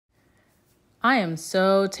I am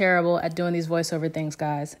so terrible at doing these voiceover things,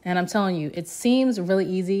 guys. And I'm telling you, it seems really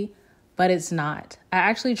easy, but it's not. I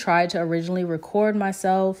actually tried to originally record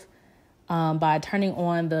myself by turning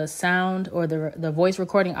on the sound or the voice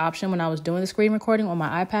recording option when I was doing the screen recording on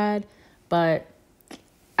my iPad. But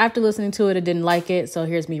after listening to it, I didn't like it. So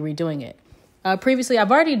here's me redoing it. Previously,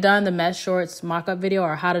 I've already done the mesh shorts mock-up video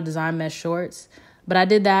or how to design mesh shorts. But I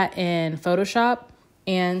did that in Photoshop.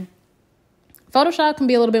 And Photoshop can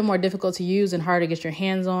be a little bit more difficult to use and hard to get your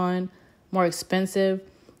hands on, more expensive.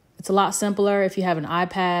 It's a lot simpler if you have an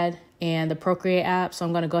iPad and the PROCREATE app. So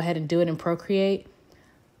I'm going to go ahead and do it in PROCREATE.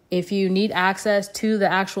 If you need access to the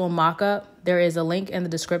actual mockup, there is a link in the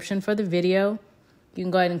description for the video. You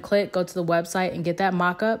can go ahead and go to the website and get that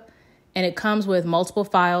mockup. And it comes with multiple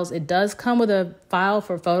files. It does come with a file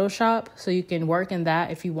for Photoshop, so you can work in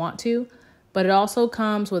that if you want to. But it also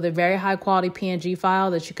comes with a very high quality PNG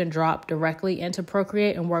file that you can drop directly into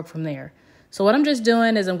PROCREATE and work from there. So what I'm just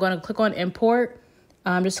doing is I'm going to click on import.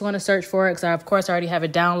 I'm just going to search for it because I, of course, already have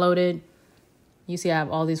it downloaded. You see I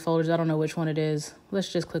have all these folders. I don't know which one it is.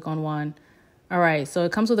 Let's just click on one. All right, so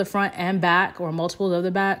it comes with the front and back or multiples of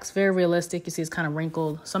the backs. Very realistic. You see it's kind of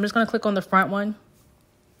wrinkled. So I'm just going to click on the front one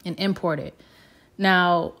and import it.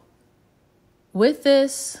 Now, with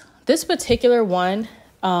this particular one,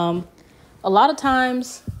 a lot of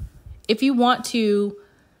times, if you want to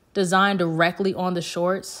design directly on the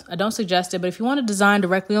shorts, I don't suggest it, but if you want to design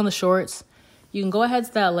directly on the shorts, you can go ahead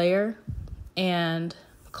to that layer and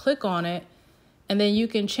click on it, and then you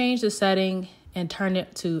can change the setting and turn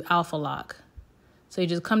it to alpha lock. So you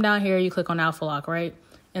just come down here, you click on alpha lock, right?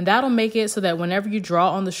 And that'll make it so that whenever you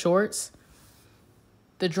draw on the shorts,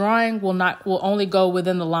 the drawing will only go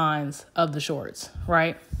within the lines of the shorts,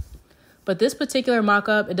 right? But this particular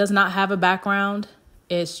mock-up, it does not have a background.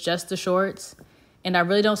 It's just the shorts. And I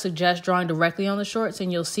really don't suggest drawing directly on the shorts,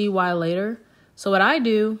 and you'll see why later. So what I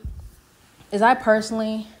do is I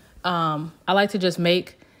personally, I like to just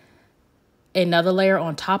make another layer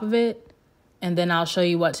on top of it, and then I'll show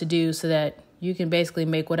you what to do so that you can basically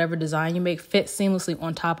make whatever design you make fit seamlessly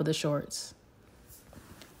on top of the shorts.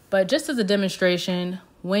 But just as a demonstration,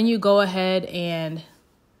 when you go ahead and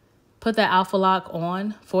put that alpha lock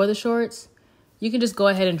on for the shorts, you can just go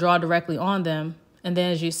ahead and draw directly on them. And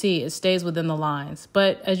then as you see, it stays within the lines.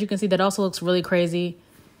 But as you can see, that also looks really crazy.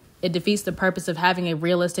 It defeats the purpose of having a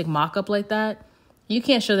realistic mock-up like that. You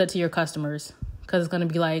can't show that to your customers because it's going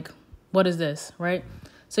to be like, what is this, right?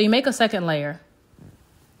 So you make a second layer.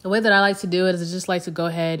 The way that I like to do it is I just like to go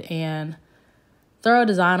ahead and throw a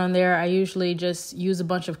design on there. I usually just use a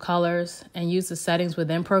bunch of colors and use the settings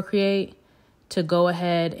within PROCREATE to go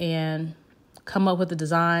ahead and come up with the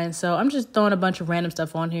design. So I'm just throwing a bunch of random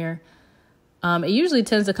stuff on here. It usually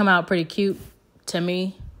tends to come out pretty cute to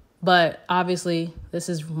me, but obviously this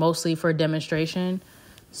is mostly for demonstration.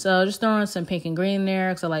 So just throwing some pink and green there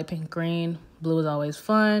because I like pink and green. Blue is always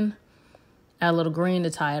fun. Add a little green to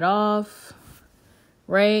tie it off.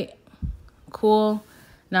 Right? Cool.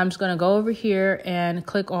 Now I'm just going to go over here and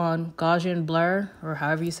click on Gaussian blur, or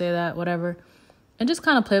however you say that, whatever. And just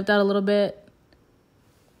kind of play with that a little bit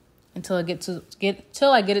until I get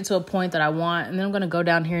it to a point that I want. And then I'm going to go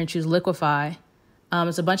down here and choose liquify.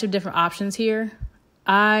 It's a bunch of different options here.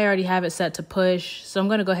 I already have it set to push, so I'm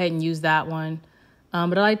going to go ahead and use that one.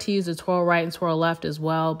 But I like to use the twirl right and twirl left as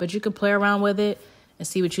well. But you can play around with it and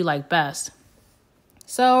see what you like best.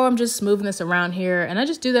 So I'm just moving this around here. And I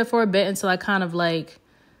just do that for a bit until I kind of like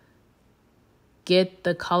get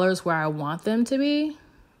the colors where I want them to be.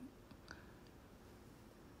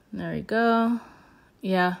 There we go.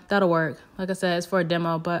 Yeah, that'll work. Like I said, it's for a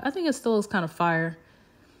demo, but I think it still looks kind of fire.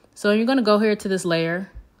 So you're going to go here to this layer,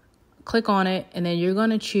 click on it, and then you're going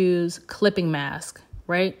to choose clipping mask,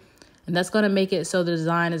 right? And that's going to make it so the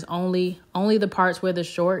design is only the parts where the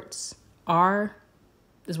shorts are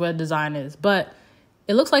is where the design is. But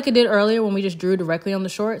it looks like it did earlier when we just drew directly on the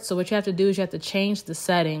shorts. So what you have to do is you have to change the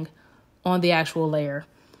setting on the actual layer.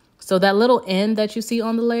 So that little N that you see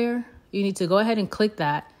on the layer, you need to go ahead and click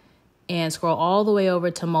that and scroll all the way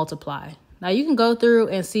over to multiply. Now you can go through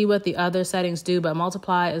and see what the other settings do, but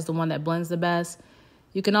multiply is the one that blends the best.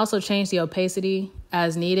 You can also change the opacity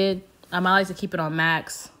as needed. I like to keep it on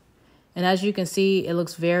max. And as you can see, it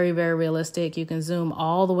looks very, very realistic. You can zoom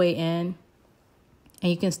all the way in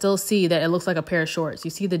and you can still see that it looks like a pair of shorts.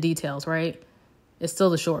 You see the details, right? It's still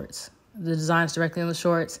the shorts. The design is directly on the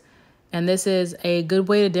shorts. And this is a good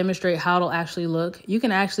way to demonstrate how it'll actually look. You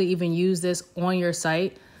can actually even use this on your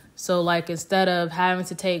site. So like instead of having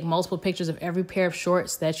to take multiple pictures of every pair of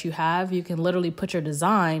shorts that you have, you can literally put your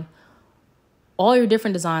design, all your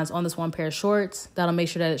different designs on this one pair of shorts. That'll make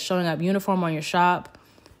sure that it's showing up uniform on your shop.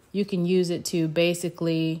 you can use it to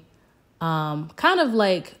basically kind of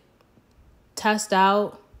like test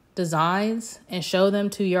out designs and show them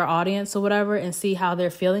to your audience or whatever and see how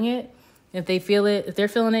they're feeling it. If they're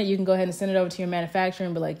feeling it, you can go ahead and send it over to your manufacturer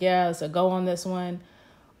and be like, yeah, so go on this one.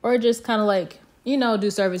 Or just kind of like,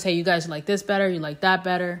 do surveys. Hey, you guys like this better? You like that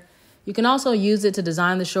better? You can also use it to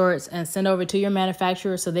design the shorts and send over to your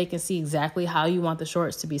manufacturer so they can see exactly how you want the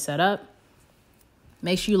shorts to be set up.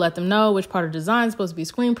 Make sure you let them know which part of the design is supposed to be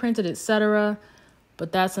screen printed, etc.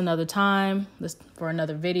 But that's another time for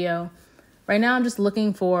another video. Right now, I'm just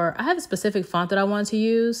looking I have a specific font that I want to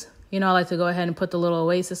use. I like to go ahead and put the little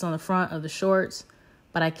oasis on the front of the shorts,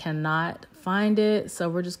 but I cannot find it. So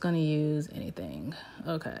we're just going to use anything.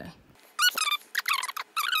 Okay.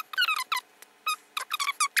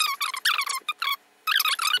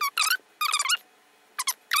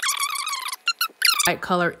 White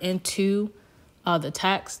color into the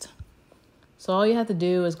text. So all you have to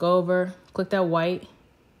do is go over, click that white,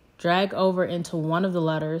 drag over into one of the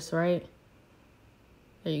letters, right?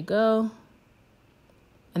 There you go.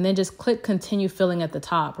 And then just click continue filling at the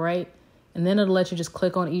top, right? And then it'll let you just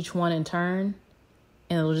click on each one in turn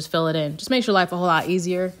and it'll just fill it in. Just makes your life a whole lot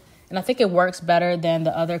easier. And I think it works better than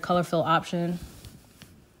the other color fill option.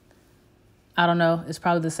 I don't know. It's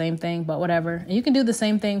probably the same thing, but whatever. And you can do the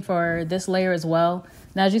same thing for this layer as well.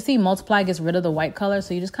 Now, as you see, multiply gets rid of the white color.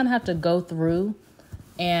 So you just kind of have to go through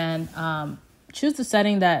and choose the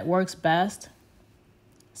setting that works best.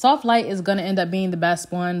 Soft light is going to end up being the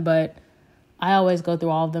best one, but I always go through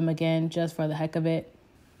all of them again just for the heck of it.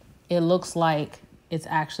 It looks like it's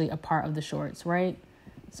actually a part of the shorts, right?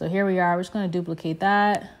 So here we are. We're just going to duplicate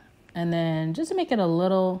that. And then just to make it a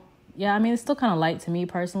little, it's still kind of light to me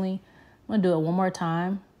personally. I'm going to do it one more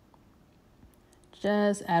time.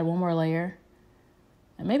 Just add one more layer.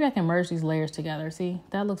 And maybe I can merge these layers together. See,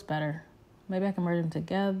 that looks better. Maybe I can merge them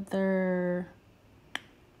together.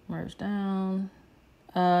 Merge down.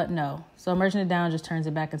 No. So merging it down just turns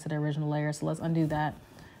it back into the original layer. So let's undo that.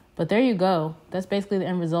 But there you go. That's basically the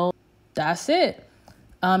end result. That's it.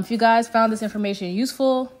 If you guys found this information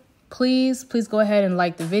useful, please go ahead and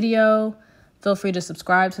like the video. Feel free to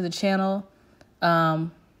subscribe to the channel.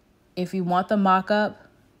 If you want the mock-up,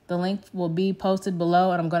 the link will be posted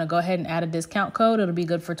below, and I'm going to go ahead and add a discount code. It'll be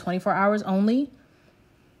good for 24 hours only.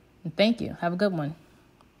 And thank you. Have a good one.